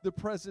the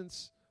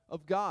presence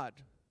of God?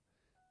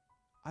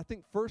 I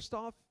think first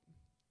off,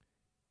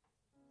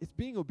 it's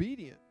being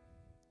obedient.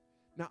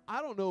 Now,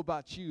 I don't know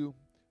about you,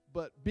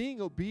 but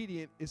being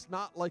obedient is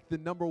not like the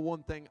number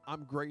one thing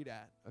I'm great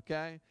at,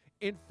 okay?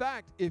 In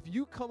fact, if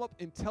you come up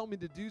and tell me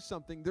to do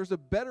something, there's a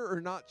better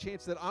or not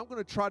chance that I'm going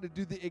to try to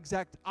do the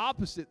exact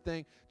opposite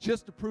thing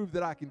just to prove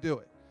that I can do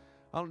it.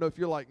 I don't know if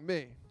you're like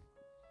me.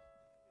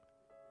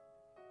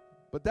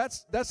 But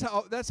that's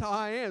how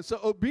I am. So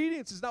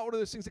obedience is not one of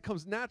those things that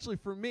comes naturally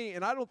for me,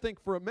 and I don't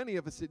think for many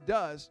of us it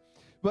does.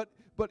 But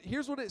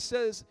here's what it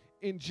says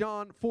in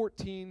John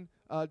 14,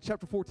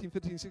 chapter 14,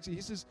 15, 16.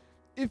 He says,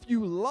 if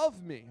you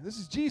love me, this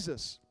is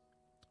Jesus.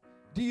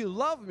 Do you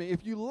love me?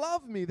 If you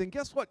love me, then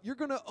guess what? You're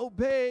going to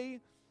obey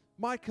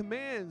my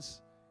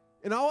commands.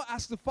 And I will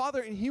ask the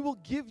Father, and he will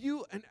give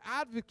you an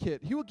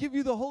advocate. He will give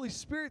you the Holy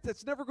Spirit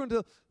that's never going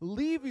to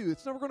leave you.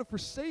 It's never going to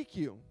forsake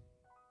you.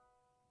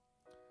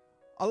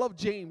 I love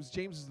James.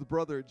 James is the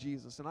brother of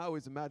Jesus, and I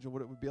always imagine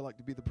what it would be like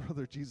to be the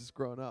brother of Jesus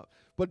growing up.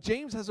 But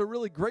James has a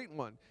really great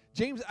one.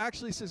 James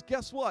actually says,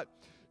 guess what?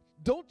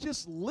 Don't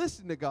just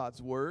listen to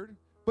God's word,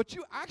 but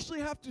you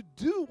actually have to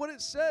do what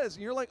it says.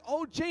 And you're like,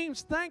 oh,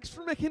 James, thanks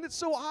for making it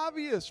so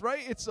obvious,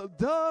 right? It's a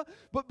duh.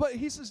 But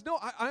he says, no,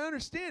 I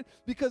understand,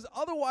 because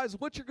otherwise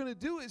what you're going to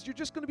do is you're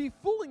just going to be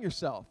fooling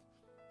yourself.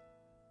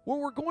 Where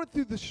we're going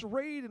through the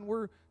charade and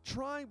we're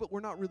trying, but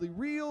we're not really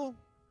real.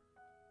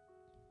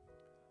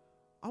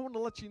 I want to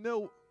let you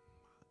know,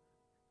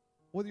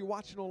 whether you're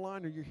watching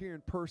online or you're here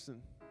in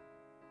person,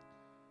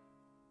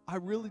 I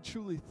really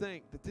truly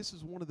think that this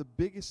is one of the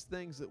biggest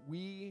things that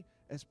we,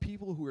 as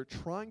people who are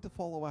trying to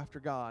follow after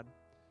God,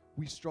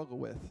 we struggle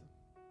with.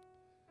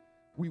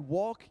 We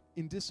walk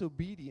in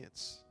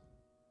disobedience,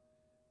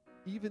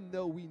 even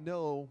though we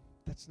know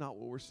that's not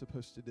what we're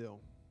supposed to do.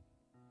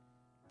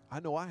 I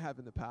know I have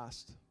in the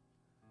past.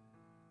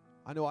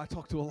 I know I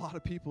talk to a lot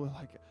of people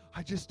like,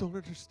 I just don't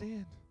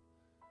understand.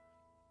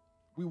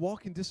 We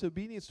walk in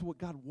disobedience to what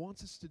God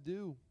wants us to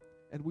do,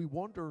 and we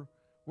wonder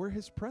where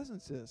his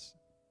presence is.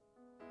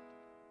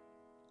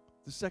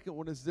 The second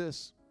one is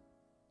this.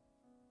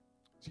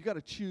 So you got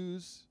to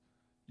choose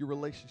your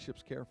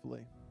relationships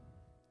carefully.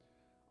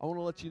 I want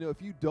to let you know,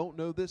 if you don't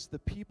know this, the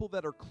people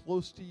that are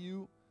close to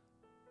you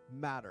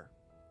matter.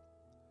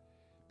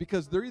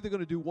 Because they're either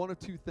going to do one of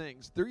two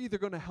things. They're either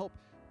going to help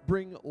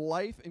bring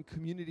life and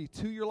community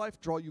to your life,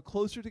 draw you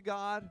closer to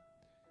God,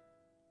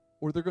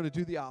 or they're going to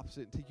do the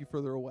opposite and take you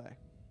further away.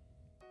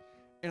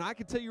 And I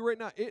can tell you right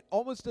now, it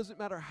almost doesn't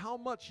matter how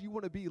much you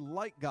want to be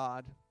like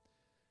God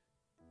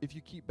if you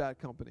keep bad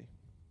company.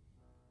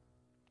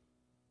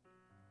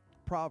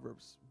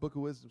 Proverbs, Book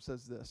of Wisdom,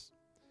 says this.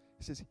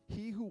 It says,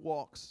 he who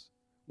walks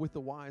with the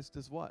wise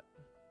does what?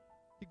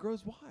 He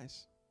grows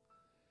wise.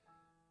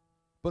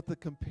 But the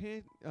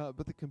companion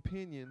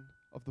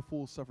of the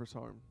fool suffers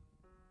harm.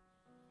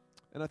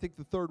 And I think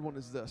the third one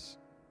is this.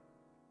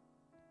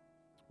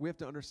 We have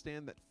to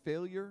understand that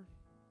failure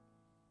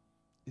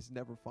is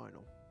never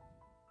final.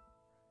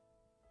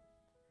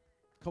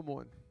 Come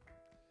on.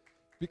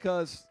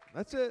 Because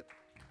that's it.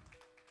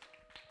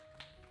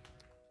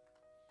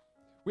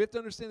 We have to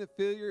understand that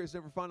failure is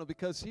never final,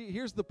 because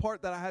here's the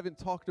part that I haven't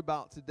talked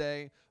about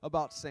today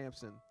about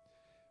Samson.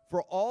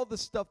 For all the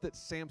stuff that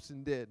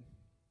Samson did,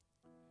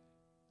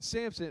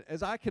 Samson,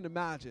 as I can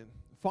imagine,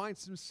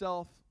 finds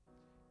himself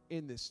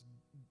in this,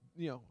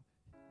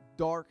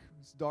 dark.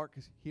 It's dark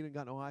because he ain't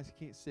got no eyes,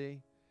 he can't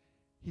see.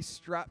 He's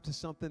strapped to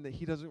something that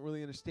he doesn't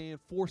really understand,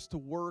 forced to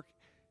work,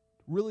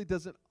 really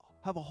doesn't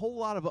have a whole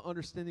lot of an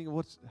understanding of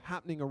what's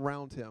happening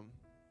around him.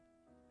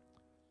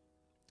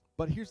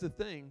 But here's the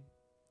thing.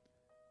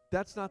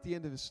 That's not the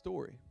end of his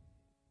story.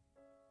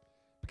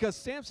 Because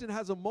Samson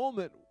has a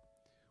moment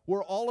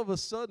where all of a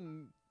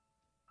sudden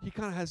he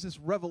kind of has this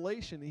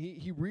revelation.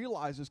 He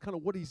realizes kind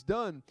of what he's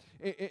done.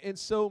 And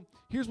so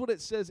here's what it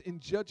says in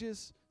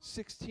Judges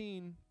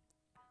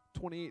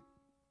 16:28.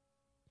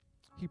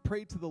 He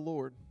prayed to the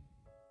Lord,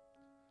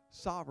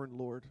 Sovereign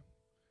Lord.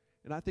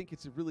 And I think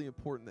it's really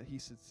important that he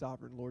said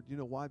Sovereign Lord. You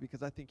know why?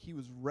 Because I think he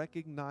was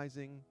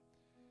recognizing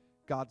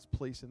God's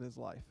place in his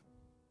life.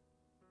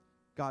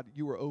 God,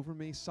 you are over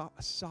me.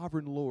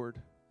 Sovereign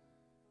Lord,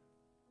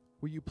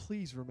 will you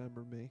please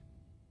remember me?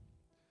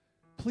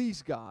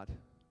 Please, God,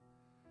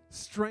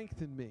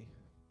 strengthen me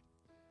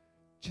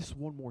just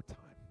one more time.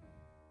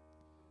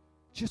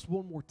 Just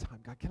one more time,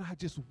 God. Can I have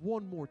just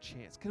one more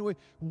chance? Can I have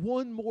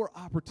one more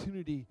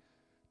opportunity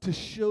to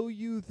show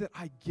you that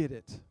I get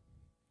it?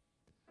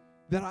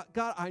 That,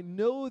 God, I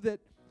know that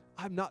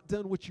I've not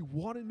done what you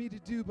wanted me to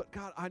do, but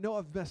God, I know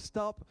I've messed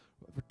up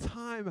for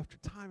time after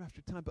time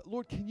after time. But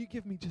Lord, can you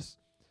give me just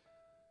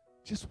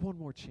one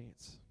more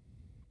chance?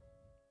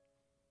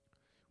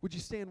 Would you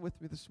stand with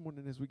me this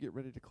morning as we get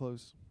ready to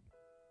close?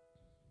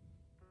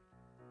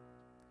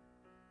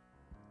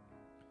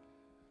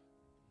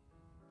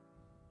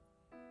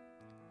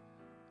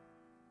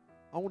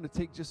 I want to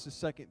take just a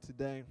second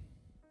today.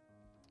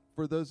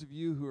 For those of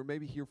you who are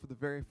maybe here for the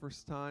very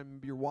first time,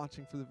 maybe you're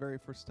watching for the very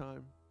first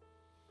time.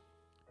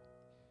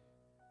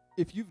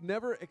 If you've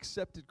never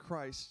accepted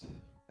Christ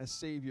as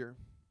Savior,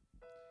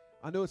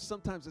 I know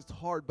sometimes it's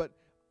hard, but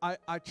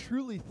I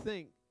truly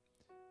think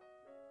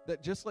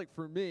that just like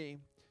for me,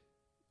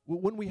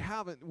 when we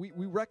haven't,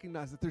 we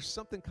recognize that there's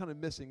something kind of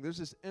missing. There's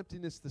this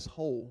emptiness, this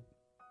hole.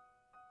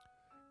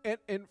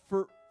 And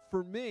for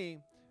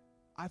me,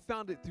 I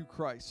found it through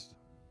Christ.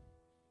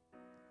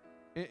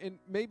 And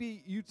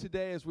maybe you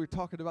today, as we're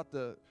talking about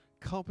the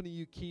company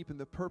you keep and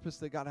the purpose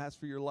that God has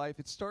for your life,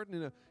 it's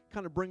starting to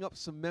kind of bring up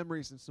some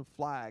memories and some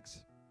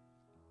flags.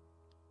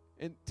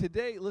 And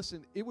today,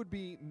 listen, it would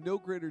be no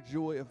greater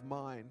joy of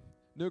mine,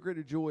 no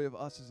greater joy of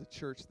us as a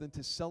church than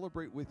to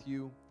celebrate with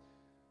you,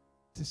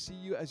 to see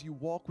you as you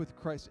walk with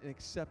Christ and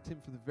accept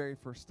Him for the very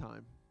first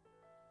time.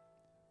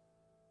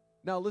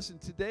 Now, listen,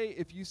 today,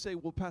 if you say,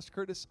 well, Pastor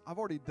Curtis, I've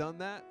already done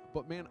that,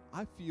 but man,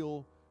 I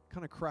feel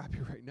kind of crappy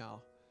right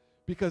now.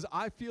 Because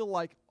I feel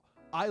like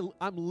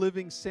I'm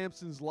living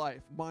Samson's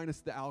life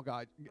minus the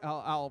gouging.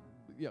 I'm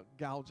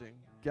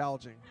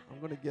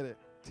going to get it.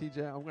 TJ,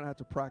 I'm going to have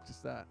to practice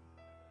that.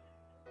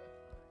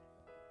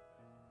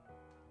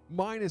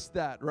 Minus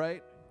that,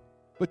 right?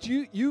 But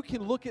you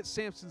can look at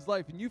Samson's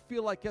life and you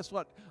feel like, guess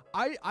what?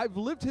 I've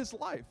lived his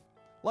life.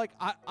 Like,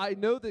 I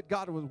know that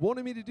God was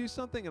wanting me to do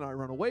something and I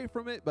run away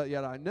from it, but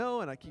yet I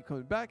know and I keep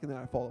coming back and then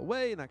I fall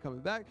away and I come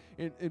back.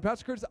 And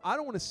Pastor Curtis, I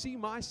don't want to see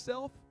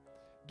myself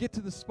get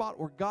to the spot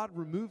where God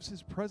removes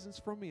His presence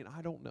from me and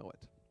I don't know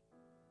it.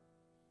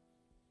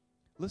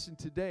 Listen,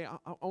 today I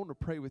want to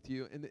pray with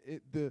you. And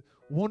the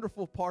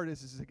wonderful part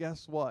is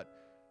guess what?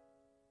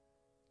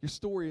 Your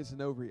story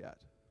isn't over yet.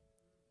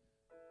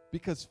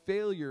 Because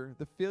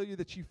the failure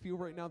that you feel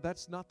right now,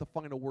 that's not the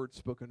final word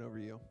spoken over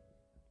you.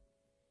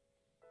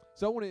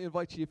 So I want to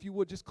invite you, if you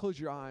would, just close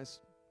your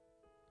eyes.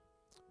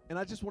 And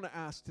I just want to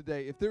ask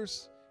today, if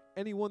there's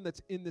anyone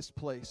that's in this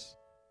place,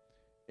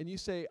 and you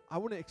say, I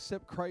want to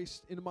accept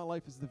Christ into my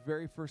life as the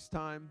very first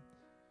time.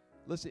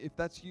 Listen, if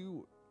that's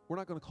you, we're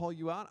not going to call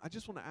you out. I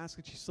just want to ask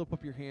that you slip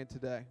up your hand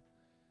today.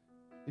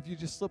 If you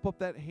just slip up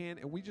that hand,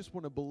 and we just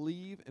want to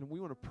believe, and we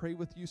want to pray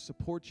with you,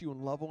 support you,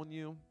 and love on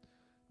you.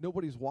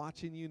 Nobody's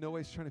watching you.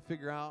 Nobody's trying to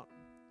figure out.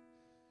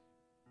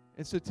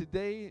 And so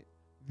today,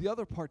 the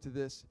other part to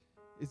this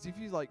is if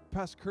you're like,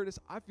 Pastor Curtis,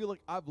 I feel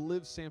like I've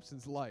lived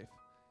Samson's life.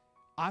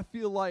 I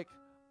feel like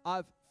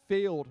I've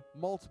failed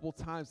multiple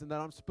times and that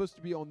I'm supposed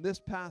to be on this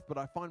path, but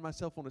I find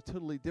myself on a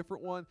totally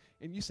different one.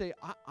 And you say,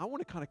 I want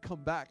to kind of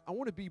come back. I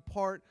want to be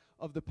part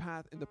of the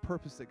path and the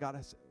purpose that God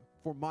has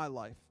for my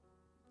life.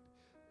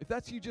 If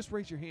that's you, just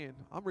raise your hand.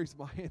 I'm raising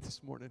my hand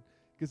this morning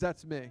because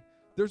that's me.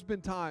 There's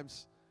been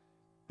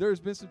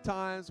some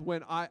times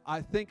when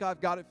I think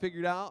I've got it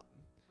figured out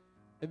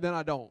and then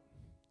I don't.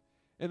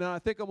 And then I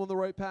think I'm on the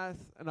right path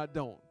and I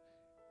don't.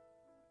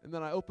 And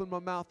then I open my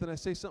mouth and I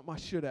say something I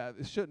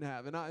shouldn't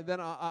have. And then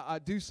I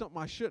do something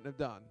I shouldn't have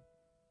done.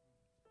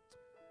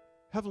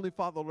 Heavenly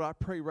Father, Lord, I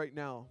pray right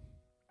now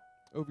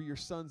over your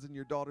sons and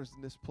your daughters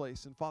in this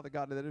place. And Father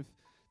God, that if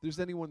there's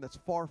anyone that's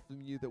far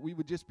from you, that we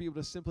would just be able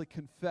to simply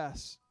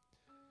confess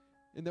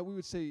and that we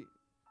would say,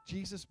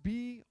 Jesus,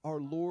 be our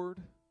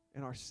Lord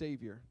and our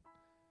Savior.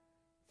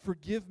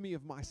 Forgive me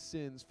of my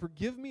sins.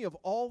 Forgive me of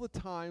all the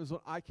times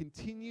when I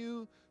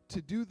continue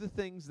to do the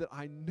things that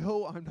I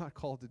know I'm not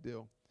called to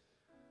do.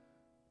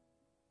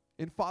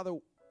 And Father,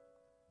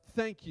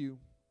 thank you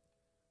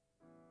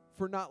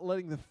for not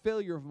letting the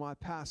failure of my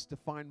past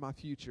define my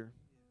future.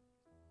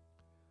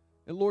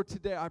 And Lord,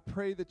 today I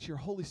pray that your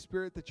Holy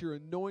Spirit, that your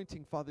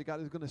anointing, Father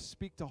God, is going to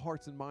speak to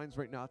hearts and minds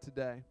right now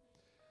today.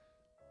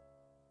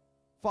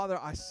 Father,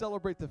 I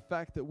celebrate the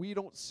fact that we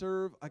don't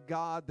serve a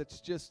God that's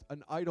just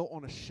an idol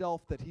on a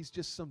shelf, that he's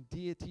just some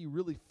deity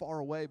really far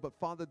away, but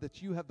Father,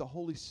 that you have the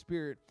Holy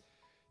Spirit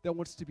that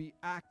wants to be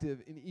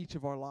active in each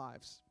of our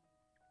lives.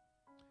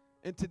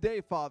 And today,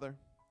 Father,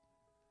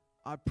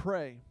 I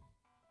pray,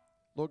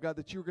 Lord God,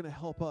 that you're going to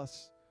help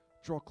us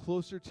draw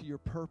closer to your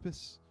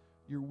purpose,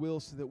 your will,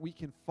 so that we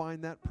can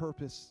find that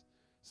purpose,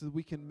 so that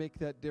we can make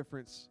that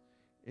difference,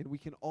 and we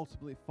can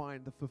ultimately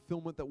find the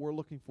fulfillment that we're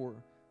looking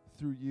for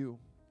through you.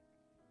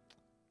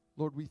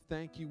 Lord, we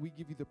thank you. We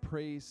give you the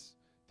praise,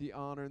 the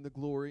honor, and the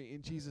glory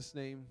in Jesus'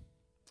 name.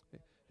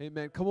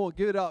 Amen. Come on,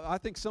 give it up. I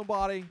think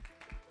somebody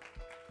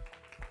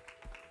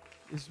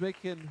is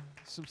making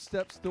some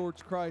steps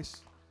towards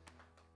Christ.